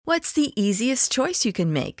What's the easiest choice you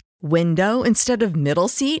can make? Window instead of middle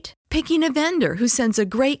seat? Picking a vendor who sends a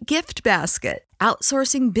great gift basket?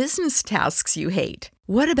 Outsourcing business tasks you hate?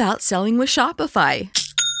 What about selling with Shopify?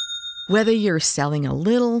 Whether you're selling a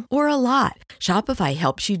little or a lot, Shopify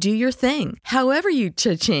helps you do your thing, however you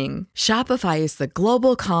cha-ching. Shopify is the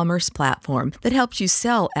global commerce platform that helps you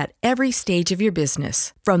sell at every stage of your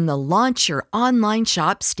business. From the launch your online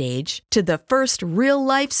shop stage to the first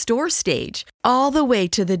real-life store stage, all the way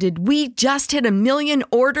to the did we just hit a million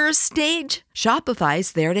orders stage.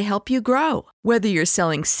 Shopify's there to help you grow. Whether you're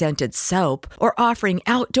selling scented soap or offering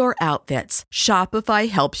outdoor outfits, Shopify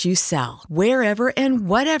helps you sell. Wherever and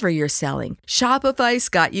whatever you're selling, Shopify's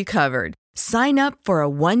got you covered. Sign up for a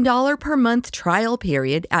 $1 per month trial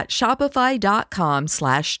period at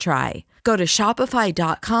shopify.com/try. Go to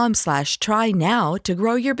shopify.com/try now to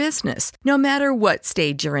grow your business, no matter what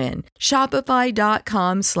stage you're in.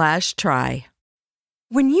 Shopify.com/try.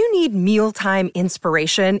 When you need mealtime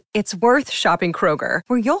inspiration, it's worth shopping Kroger,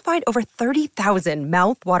 where you'll find over 30,000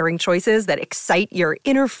 mouth-watering choices that excite your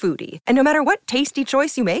inner foodie. And no matter what tasty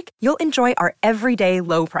choice you make, you'll enjoy our everyday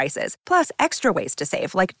low prices, plus extra ways to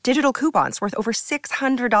save, like digital coupons worth over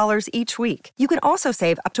 $600 each week. You can also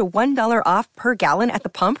save up to $1 off per gallon at the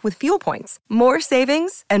pump with fuel points. More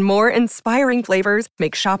savings and more inspiring flavors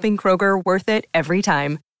make shopping Kroger worth it every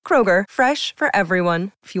time. Kroger, fresh for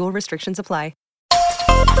everyone. Fuel restrictions apply.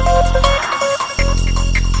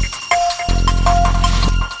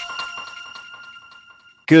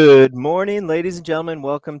 Good morning, ladies and gentlemen.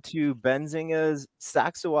 Welcome to Benzinga's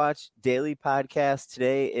Stocks to Watch Daily Podcast.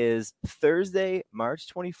 Today is Thursday, March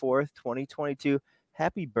 24th, 2022.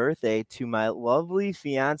 Happy birthday to my lovely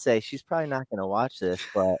fiance. She's probably not going to watch this,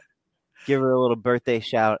 but give her a little birthday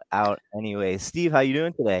shout out anyway. Steve, how you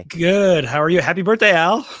doing today? Good. How are you? Happy birthday,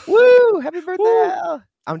 Al. Woo! Happy birthday, Woo. Al.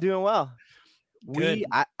 I'm doing well. Good.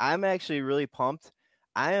 I'm actually really pumped.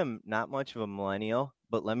 I am not much of a millennial,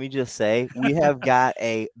 but let me just say we have got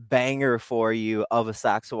a banger for you of a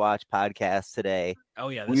Stocks to Watch podcast today. Oh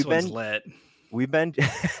yeah, this one's lit. We've been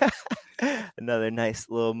another nice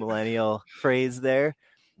little millennial phrase there.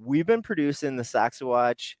 We've been producing the Stocks to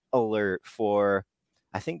Watch alert for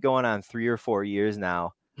I think going on 3 or 4 years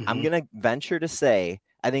now. Mm-hmm. I'm gonna venture to say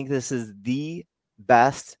I think this is the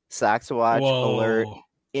best Stocks to Watch alert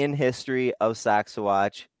in history of Stocks to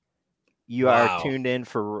Watch. You are tuned in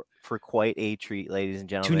for quite a treat, ladies and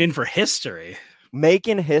gentlemen. Tuned in for history.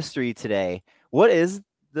 Making history today. What is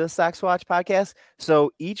the Stocks to Watch podcast?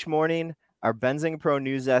 So each morning, our Benzinga Pro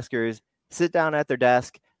news deskers sit down at their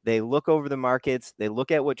desk. They look over the markets. They look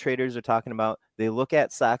at what traders are talking about. They look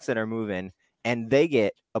at stocks that are moving, and they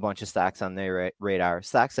get a bunch of stocks on their radar,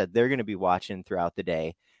 stocks that they're going to be watching throughout the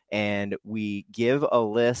day. And we give a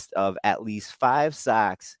list of at least 5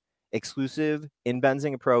 stocks exclusive in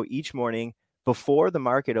Benzinga Pro each morning before the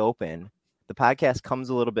market open. The podcast comes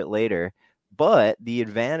a little bit later, but the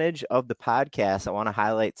advantage of the podcast I want to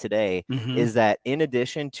highlight today is that in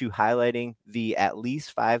addition to highlighting the at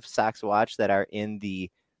least 5 stocks to watch that are in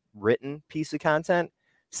the written piece of content,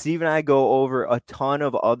 Steve and I go over a ton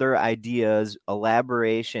of other ideas,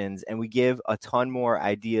 elaborations, and we give a ton more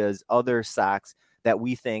ideas, other stocks that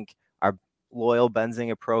we think our loyal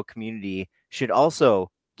Benzinga Pro community should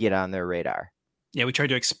also get on their radar. Yeah, we try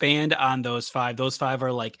to expand on those 5. Those 5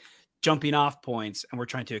 are like jumping off points, and we're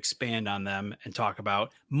trying to expand on them and talk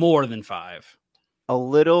about more than 5. A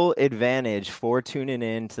little advantage for tuning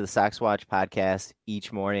in to the Stocks to Watch podcast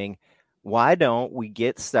each morning. Why don't we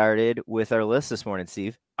get started with our list this morning,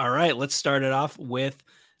 Steve? All right, let's start it off with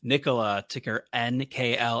Nikola, ticker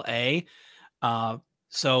NKLA.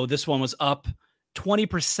 So this one was up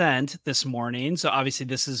 20% this morning. So obviously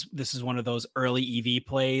this is one of those early EV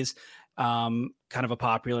plays, kind of a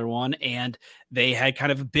popular one. And they had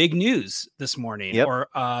kind of big news this morning. Yep. Or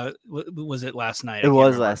was it last night? It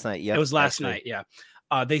was last night. Yep, it was last night. Yeah.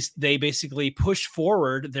 They basically pushed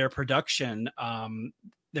forward their production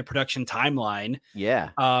timeline. Yeah.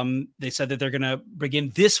 They said that they're going to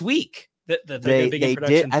begin this week. They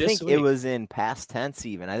did. I think it was in past tense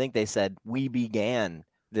even. I think they said we began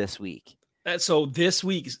this week. So this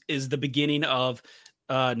week is the beginning of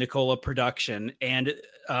Nikola production. And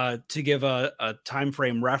to give a time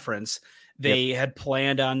frame reference, they had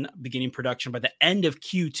planned on beginning production by the end of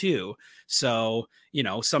Q2. So,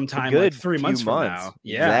 sometime like 3 months from now.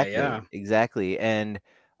 Yeah, exactly. And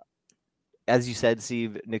as you said,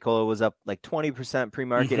 Steve, Nikola was up like 20%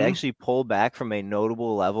 pre-market, actually pulled back from a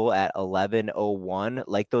notable level at 11.01,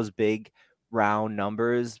 like those big round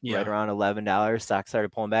numbers, right around $11. Stocks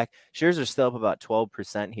started pulling back. Shares are still up about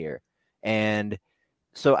 12% here. And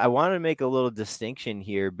so I want to make a little distinction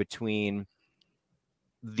here between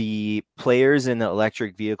the players in the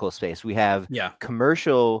electric vehicle space. We have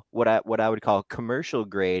commercial, what I would call commercial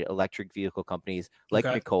grade electric vehicle companies like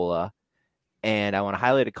Nikola. And I want to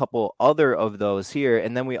highlight a couple other of those here.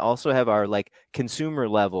 And then we also have our like consumer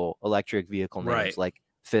level electric vehicle names like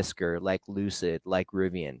Fisker, like Lucid, like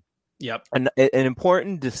Rivian. Yep. And an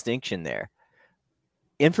important distinction there.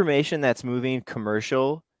 Information that's moving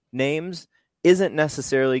commercial names isn't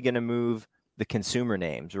necessarily going to move the consumer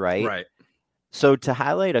names, right? Right. So to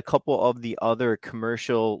highlight a couple of the other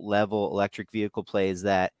commercial level electric vehicle plays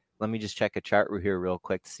that, let me just check a chart here real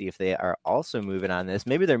quick to see if they are also moving on this.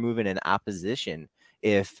 Maybe they're moving in opposition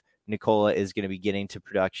if Nikola is going to be getting to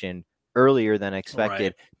production earlier than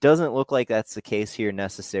expected. Doesn't look like that's the case here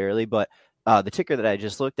necessarily, but the ticker that I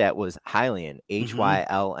just looked at was Hylian,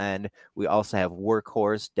 HYLN. We also have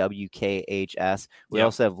Workhorse, WKHS. We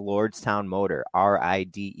also have Lordstown Motor,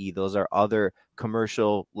 RIDE. Those are other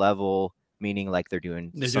commercial level, meaning like they're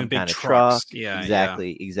doing some big kind of trucks. truck.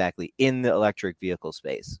 Exactly. In the electric vehicle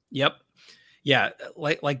space. Yep. Yeah.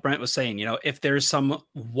 Like Brent was saying, if there's some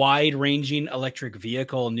wide ranging electric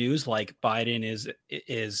vehicle news, like Biden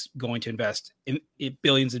is going to invest in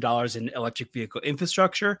billions of dollars in electric vehicle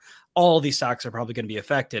infrastructure, all these stocks are probably going to be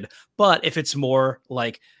affected. But if it's more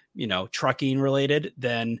like, trucking related,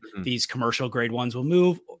 then these commercial grade ones will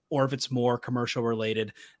move. Or if it's more commercial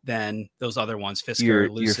related, then those other ones, Fisker,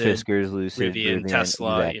 Lucid, your Fiskers, Lucid, Rivian,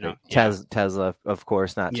 Tesla, Tesla, of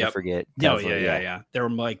course, not to forget. Tesla, yeah. They're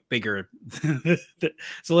like bigger.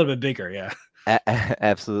 It's a little bit bigger. Yeah.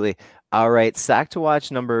 Absolutely. All right. Stock to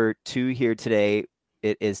watch number 2 here today.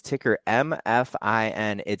 It is ticker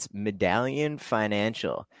MFIN. It's Medallion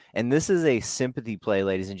Financial. And this is a sympathy play,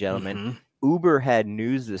 ladies and gentlemen. Uber had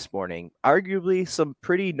news this morning, arguably some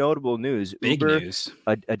pretty notable news. Big news.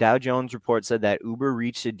 A Dow Jones report said that Uber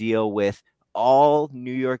reached a deal with all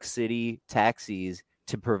New York City taxis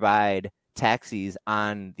to provide taxis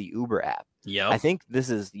on the Uber app. Yeah, I think this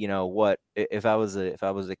is, what if I was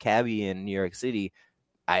a cabbie in New York City,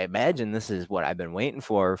 I imagine this is what I've been waiting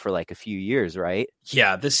for like a few years, right?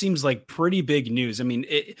 Yeah, this seems like pretty big news. I mean,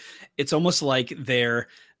 it's almost like they're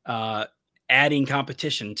adding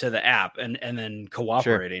competition to the app and then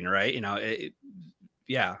cooperating, right?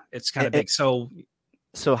 It's kind of big.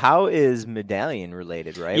 So how is Medallion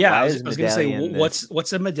related, right? Yeah, I was going to say,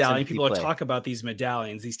 what's a medallion? People are talking about these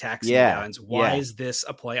medallions, these taxi medallions. Why is this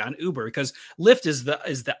a play on Uber? Because Lyft is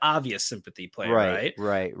the obvious sympathy play, right?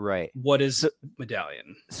 Right. What is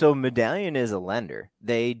Medallion? So Medallion is a lender.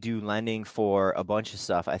 They do lending for a bunch of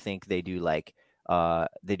stuff. I think they do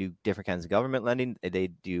they do different kinds of government lending. They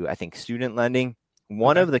do, I think, student lending.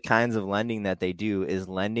 One of the kinds of lending that they do is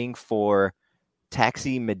lending for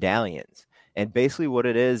taxi medallions. And basically what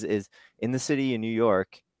it is in the city in New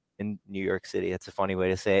York City, that's a funny way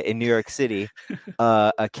to say it. In New York City,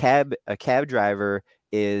 a cab driver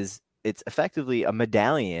it's effectively a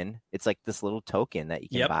medallion. It's like this little token that you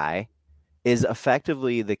can buy, is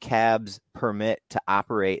effectively the cab's permit to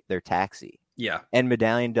operate their taxi. Yeah. And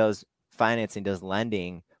Medallion does financing, does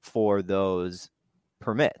lending for those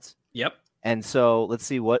permits. Yep. And so let's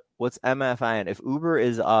see what's MFIN. If Uber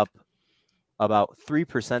is up about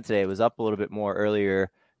 3% today, it was up a little bit more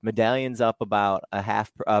earlier. Medallion's up about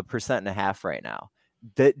 1.5% right now.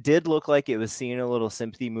 That did look like it was seeing a little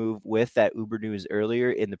sympathy move with that Uber news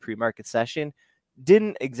earlier in the pre-market session.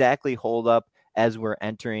 Didn't exactly hold up as we're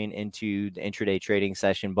entering into the intraday trading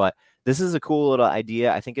session, but this is a cool little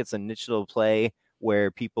idea. I think it's a niche little play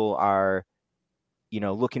where people are,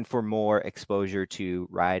 looking for more exposure to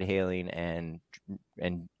ride hailing and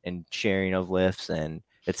sharing of lifts and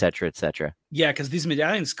et cetera, et cetera. Yeah, because these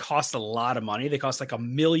medallions cost a lot of money. They cost like $1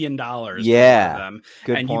 million. Yeah, for them.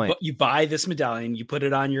 Good point. You buy this medallion, you put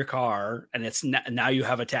it on your car, and it's now you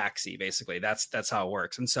have a taxi. Basically, that's how it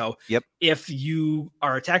works. And so, if you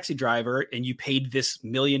are a taxi driver and you paid this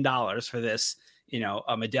 $1 million for this,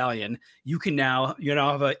 a medallion, you now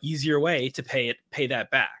have an easier way to pay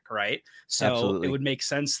that back, right? So Absolutely. It would make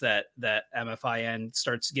sense that MFIN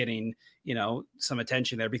starts getting some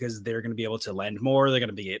attention there because they're going to be able to lend more. They're going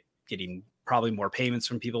to be getting probably more payments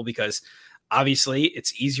from people because obviously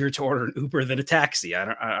it's easier to order an Uber than a taxi.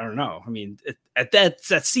 I don't know. I mean,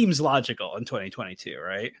 that seems logical in 2022,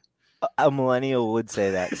 right? A millennial would say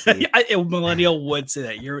that. A millennial would say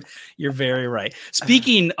that. You're very right.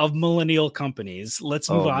 Speaking of millennial companies, let's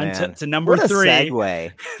move on to number 3.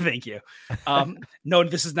 Segue. Thank you. No,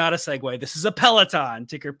 this is not a segue. This is a Peloton,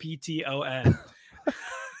 ticker PTON.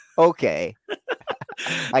 Okay.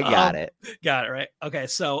 I got it. Got it, right? Okay,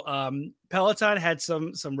 so Peloton had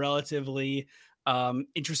some relatively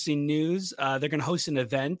interesting news. They're going to host an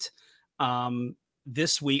event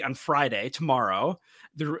this week on Friday, tomorrow,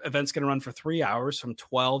 The event's going to run for 3 hours from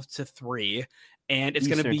 12 to 3. And it's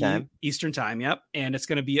going to be Eastern time. Yep. And it's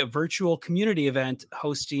going to be a virtual community event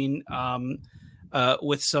hosting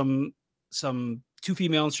with some two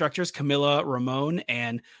female instructors, Camilla Ramon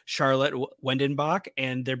and Charlotte Wendenbach.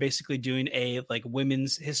 And they're basically doing a like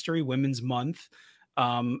women's history, women's month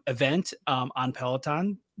event on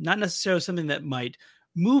Peloton. Not necessarily something that might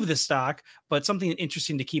move the stock, but something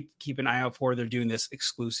interesting to keep an eye out for. They're doing this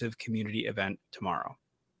exclusive community event tomorrow.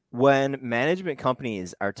 When management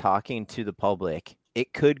companies are talking to the public,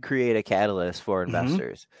 it could create a catalyst for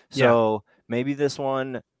investors. Mm-hmm. So maybe this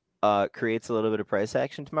one creates a little bit of price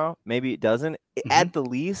action tomorrow. Maybe it doesn't. Mm-hmm. At the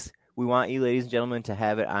least, we want you, ladies and gentlemen, to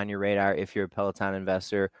have it on your radar if you're a Peloton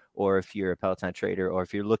investor or if you're a Peloton trader or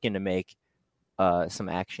if you're looking to make some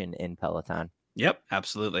action in Peloton. Yep,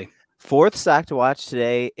 absolutely. Fourth stock to watch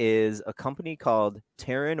today is a company called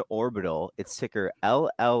Terran Orbital. It's ticker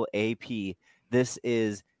LLAP. This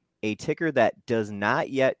is a ticker that does not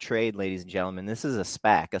yet trade, ladies and gentlemen. This is a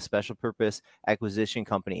SPAC, a special purpose acquisition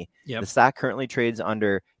company. Yep. The stock currently trades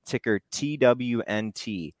under ticker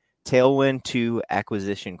TWNT, Tailwind 2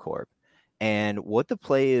 Acquisition Corp. And what the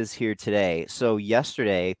play is here today. So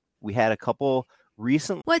yesterday we had a couple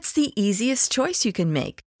recent. What's the easiest choice you can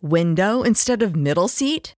make? Window instead of middle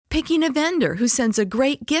seat? Picking a vendor who sends a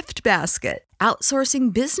great gift basket?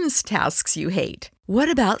 Outsourcing business tasks you hate?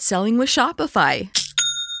 What about selling with Shopify?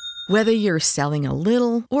 Whether you're selling a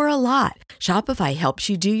little or a lot, Shopify helps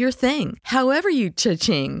you do your thing, however you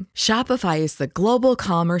cha-ching. Shopify is the global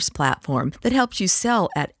commerce platform that helps you sell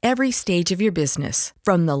at every stage of your business.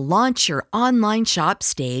 From the launch your online shop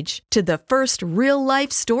stage to the first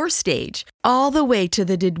real-life store stage, all the way to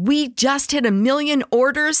the did we just hit 1 million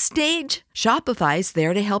orders stage. Shopify's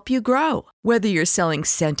there to help you grow. Whether you're selling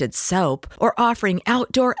scented soap or offering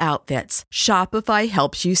outdoor outfits, Shopify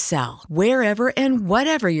helps you sell. Wherever and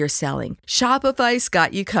whatever you're selling, Shopify's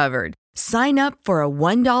got you covered. Sign up for a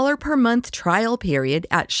 $1 per month trial period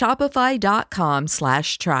at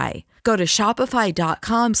shopify.com/try. Go to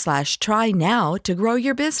shopify.com/try now to grow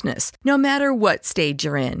your business, no matter what stage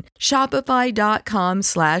you're in.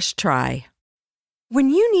 Shopify.com/try. When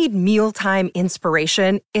you need mealtime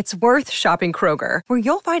inspiration, it's worth shopping Kroger, where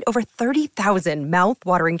you'll find over 30,000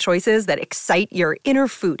 mouth-watering choices that excite your inner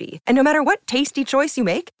foodie. And no matter what tasty choice you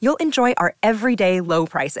make, you'll enjoy our everyday low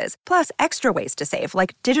prices, plus extra ways to save,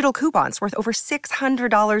 like digital coupons worth over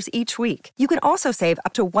 $600 each week. You can also save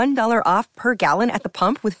up to $1 off per gallon at the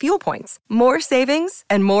pump with fuel points. More savings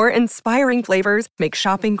and more inspiring flavors make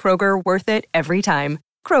shopping Kroger worth it every time.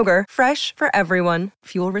 Kroger, fresh for everyone.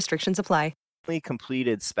 Fuel restrictions apply.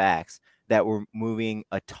 Completed SPACs that were moving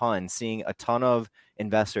a ton, seeing a ton of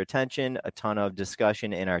investor attention, a ton of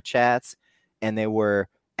discussion in our chats, and they were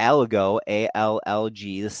Allgo,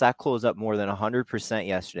 ALLG. The stock closed up more than 100%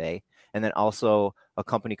 yesterday, and then also a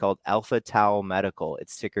company called Alpha Tau Medical.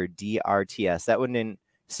 It's ticker DRTS. That wouldn't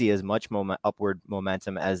see as much upward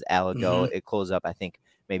momentum as Allgo. Mm-hmm. It closed up, I think,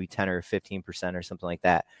 maybe 10 or 15% or something like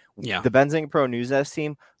that. Yeah. The Benzinga Pro News Desk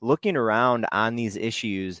team looking around on these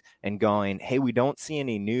issues and going, hey, we don't see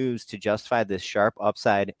any news to justify this sharp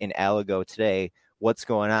upside in Allgo today. What's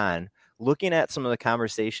going on? Looking at some of the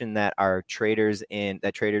conversation that our traders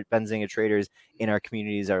Benzinga traders in our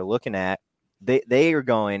communities are looking at, they are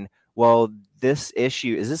going, well, this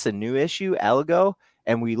issue, is this a new issue, Allgo?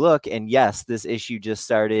 And we look, and yes, this issue just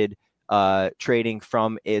started trading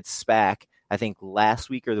from its SPAC, I think last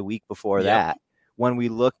week or the week before that, when we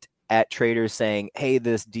looked at traders saying, hey,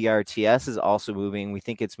 this DRTS is also moving. We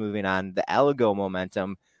think it's moving on the Allgo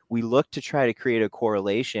momentum. We look to try to create a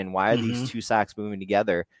correlation. Why are these two stocks moving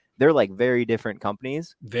together? They're like very different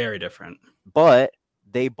companies. Very different. But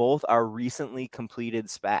they both are recently completed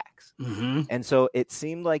SPACs. Mm-hmm. And so it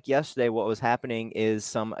seemed like yesterday what was happening is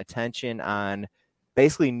some attention on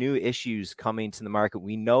basically new issues coming to the market.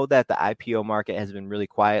 We know that the IPO market has been really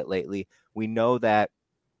quiet lately. We know that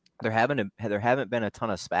there haven't been a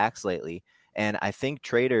ton of SPACs lately. And I think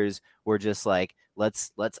traders were just like,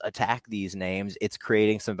 let's attack these names. It's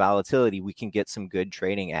creating some volatility. We can get some good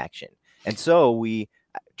trading action. And so we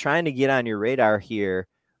trying to get on your radar here,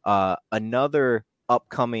 another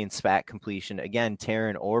upcoming SPAC completion. Again,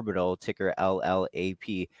 Terran Orbital, ticker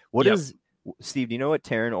LLAP. What is, Steve, do you know what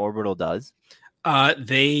Terran Orbital does?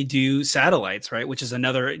 They do satellites, right? Which is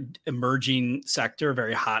another emerging sector,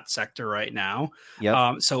 very hot sector right now.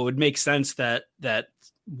 Yep. So it would make sense that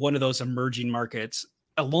one of those emerging markets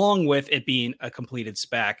along with it being a completed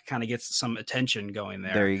SPAC, kind of gets some attention going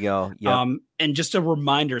there. There you go. Yep. And just a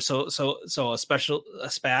reminder, so a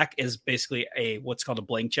SPAC is basically what's called a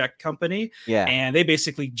blank check company. Yeah. And they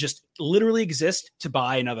basically just literally exist to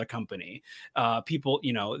buy another company. People,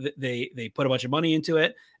 they put a bunch of money into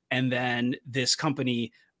it, and then this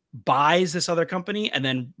company buys this other company and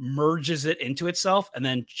then merges it into itself, and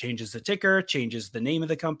then changes the ticker, changes the name of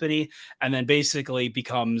the company, and then basically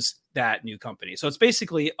becomes that new company. So it's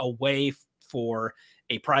basically a way for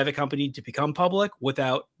a private company to become public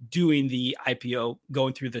without doing the IPO,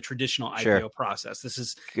 going through the traditional IPO process. This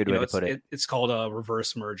is good way to put it. It's called a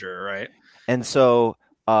reverse merger, right? And so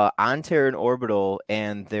Ontario and Orbital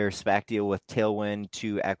and their SPAC deal with Tailwind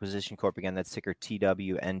 2 Acquisition Corp, again, that's ticker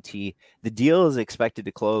TWNT. The deal is expected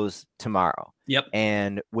to close tomorrow. Yep.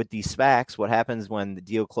 And with these SPACs, what happens when the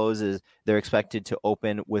deal closes, they're expected to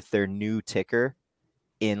open with their new ticker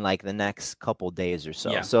in like the next couple days or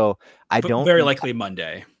so. Yeah. So very likely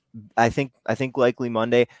Monday. I think likely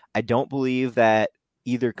Monday. I don't believe that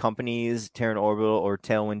either companies, Terran Orbital or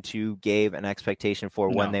Tailwind 2, gave an expectation for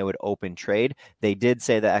when they would open trade. They did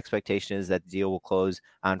say the expectation is that the deal will close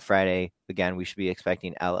on Friday. Again, we should be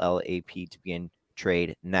expecting LLAP to be in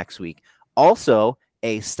trade next week. Also,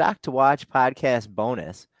 a Stock to Watch podcast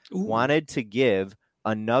bonus. Wanted to give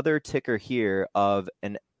another ticker here of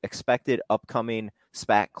an expected upcoming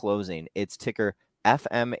SPAC closing. It's ticker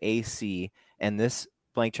FMAC, and this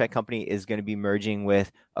blank check company is going to be merging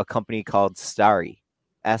with a company called Starry,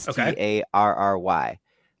 STARRY.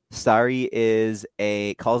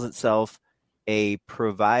 Starry calls itself a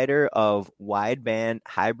provider of wideband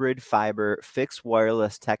hybrid fiber fixed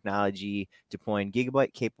wireless technology deploying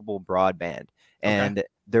gigabyte capable broadband. And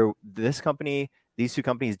these two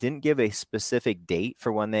companies didn't give a specific date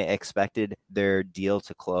for when they expected their deal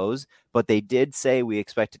to close, but they did say we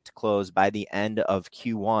expect it to close by the end of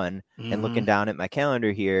Q1. And looking down at my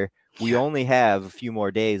calendar here, we only have a few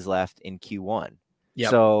more days left in Q1. Yep.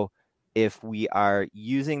 So if we are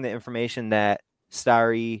using the information that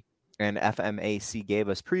Starry and FMAC gave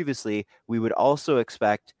us previously, we would also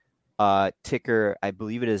expect ticker, I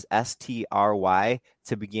believe it is STRY,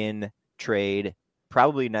 to begin trade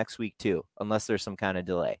probably next week too, unless there's some kind of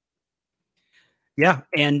delay. Yeah.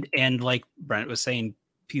 And like Brent was saying,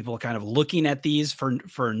 people kind of looking at these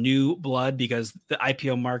for new blood, because the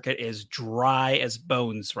IPO market is dry as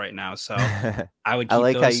bones right now. So I would keep I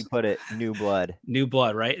like how you put it, new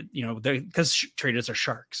blood, right? Because traders are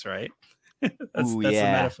sharks, right? that's the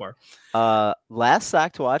metaphor. Last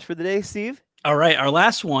stock to watch for the day, Steve. All right. Our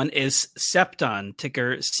last one is PTON,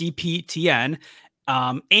 ticker CPTN,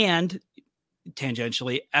 and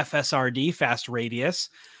tangentially FSRD, Fast Radius.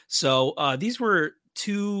 So these were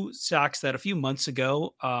two stocks that a few months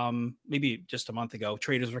ago, maybe just a month ago,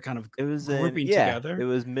 traders were kind of grouping together. It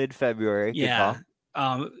was mid-February. Yeah.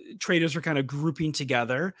 Traders were kind of grouping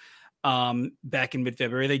together back in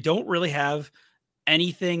mid-February. They don't really have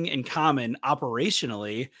anything in common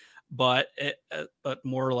operationally, but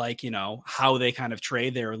more like, how they kind of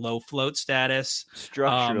trade, their low float status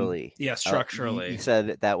structurally. Structurally. You said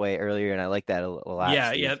it that way earlier, and I like that a lot.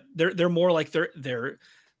 Yeah. Steve. Yeah. They're more like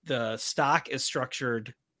the stock is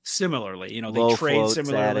structured similarly. They low trade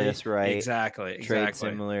similarly. Status, right. Exactly. Trade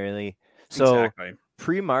similarly. So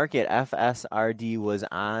pre-market FSRD was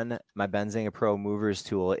on my Benzinga Pro Movers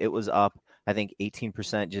tool. It was up, I think,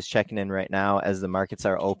 18%. Just checking in right now as the markets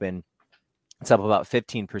are open. It's up about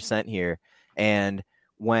 15% here. And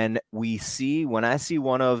when I see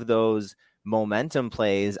one of those momentum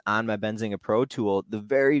plays on my Benzinga Pro tool,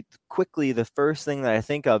 the first thing that I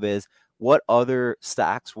think of is what other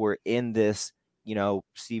stocks were in this,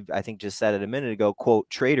 Steve, I think just said it a minute ago, quote,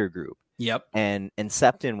 trader group. Yep. And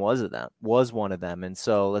Septon was one of them. And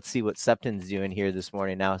so let's see what Septon's doing here this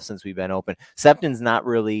morning now since we've been open. Septon's not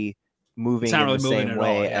really moving in the same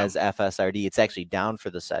way as FSRD. It's actually down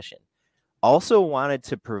for the session. Also wanted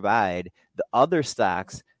to provide the other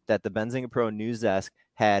stocks that the Benzinga Pro News Desk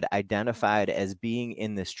had identified as being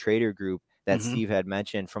in this trader group that Steve had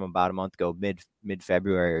mentioned from about a month ago,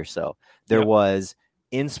 mid-February or so. There was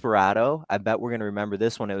Inspirato. I bet we're going to remember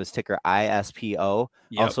this one. It was ticker ISPO.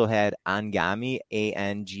 Also had Angami,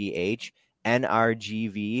 ANGH,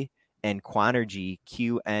 NRGV, and Quanergy,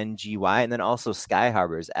 QNGY, and then also Sky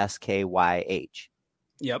Harbors, SKYH.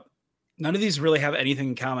 Yep. None of these really have anything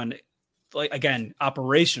in common. Like, again,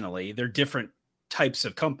 operationally, they're different types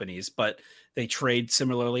of companies, but they trade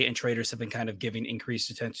similarly, and traders have been kind of giving increased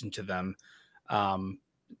attention to them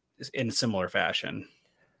in a similar fashion.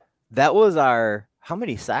 That was how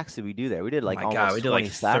many stocks did we do there? We did almost 20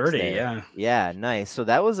 stocks 30, there. Yeah. Yeah, nice. So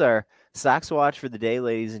that was our stocks to watch for the day,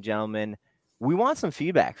 ladies and gentlemen. we want some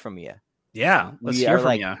feedback from you. Yeah, let's we hear are from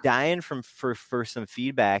like you. dying for some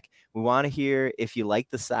feedback. We want to hear if you like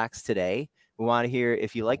the stocks today. We want to hear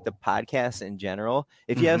if you like the podcast in general.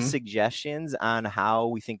 If you have suggestions on how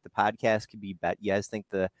we think the podcast could be better, you guys think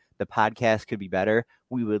the podcast could be better,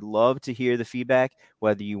 we would love to hear the feedback,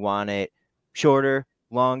 whether you want it shorter,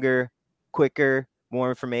 longer, quicker, more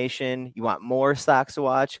information, you want more stocks to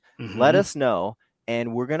watch, let us know.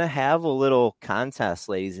 And we're going to have a little contest,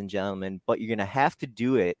 ladies and gentlemen, but you're going to have to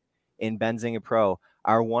do it in Benzinga Pro.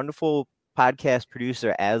 Our wonderful podcast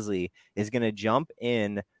producer, Asley, is going to jump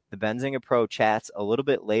in the Benzinga Pro chats a little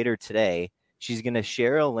bit later today. She's going to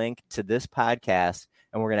share a link to this podcast,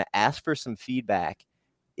 and we're going to ask for some feedback.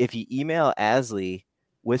 If you email Asley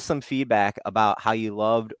with some feedback about how you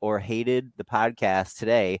loved or hated the podcast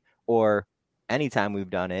today, or anytime we've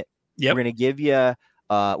done it, we're going to give you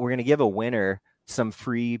a winner some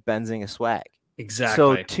free Benzinga swag. Exactly.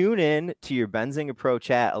 So tune in to your Benzinga Pro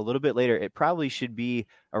chat a little bit later. It probably should be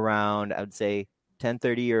around, I would say,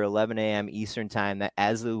 10:30 or 11 a.m. Eastern time, that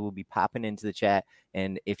Asley will be popping into the chat.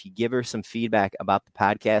 And if you give her some feedback about the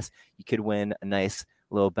podcast, you could win a nice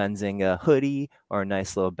little Benzinga hoodie or a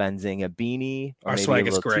nice little Benzinga beanie, or our maybe swag a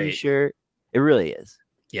little is great. t-shirt. It really is.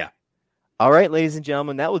 Yeah. All right, ladies and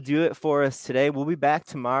gentlemen, that will do it for us today. We'll be back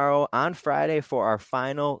tomorrow on Friday for our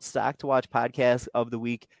final Stock to Watch podcast of the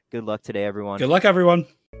week. Good luck today, everyone. Good luck, everyone.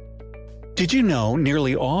 Did you know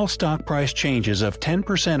nearly all stock price changes of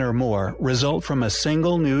 10% or more result from a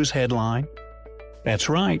single news headline? That's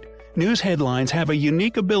right. News headlines have a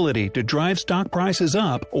unique ability to drive stock prices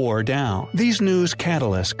up or down. These news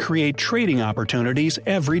catalysts create trading opportunities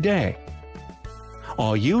every day.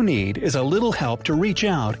 All you need is a little help to reach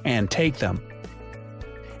out and take them.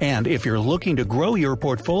 And if you're looking to grow your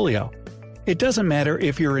portfolio, it doesn't matter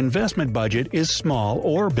if your investment budget is small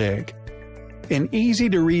or big. An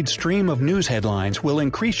easy-to-read stream of news headlines will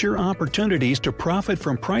increase your opportunities to profit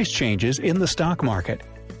from price changes in the stock market,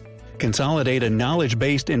 consolidate a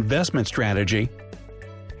knowledge-based investment strategy,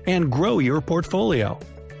 and grow your portfolio.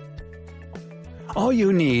 All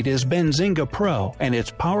you need is Benzinga Pro and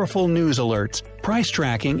its powerful news alerts, price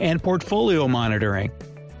tracking, and portfolio monitoring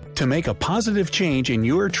to make a positive change in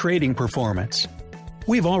your trading performance.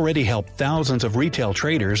 We've already helped thousands of retail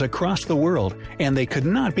traders across the world, and they could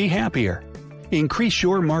not be happier. Increase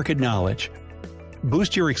your market knowledge,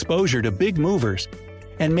 boost your exposure to big movers,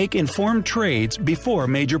 and make informed trades before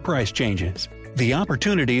major price changes. The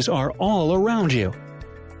opportunities are all around you.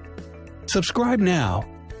 Subscribe now,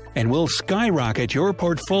 and we'll skyrocket your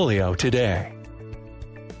portfolio today.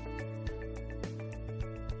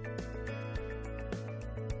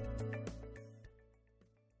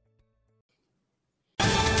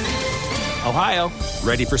 Ohio,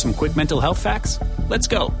 ready for some quick mental health facts? Let's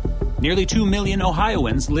go. Nearly 2 million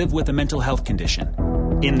Ohioans live with a mental health condition.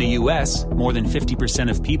 In the U.S., more than 50%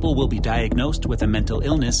 of people will be diagnosed with a mental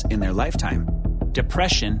illness in their lifetime.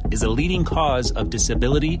 Depression is a leading cause of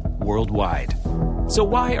disability worldwide. So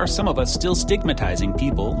why are some of us still stigmatizing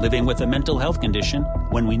people living with a mental health condition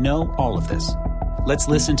when we know all of this? Let's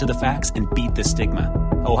listen to the facts and beat the stigma.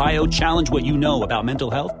 Ohio, challenge what you know about mental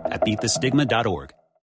health at beatthestigma.org.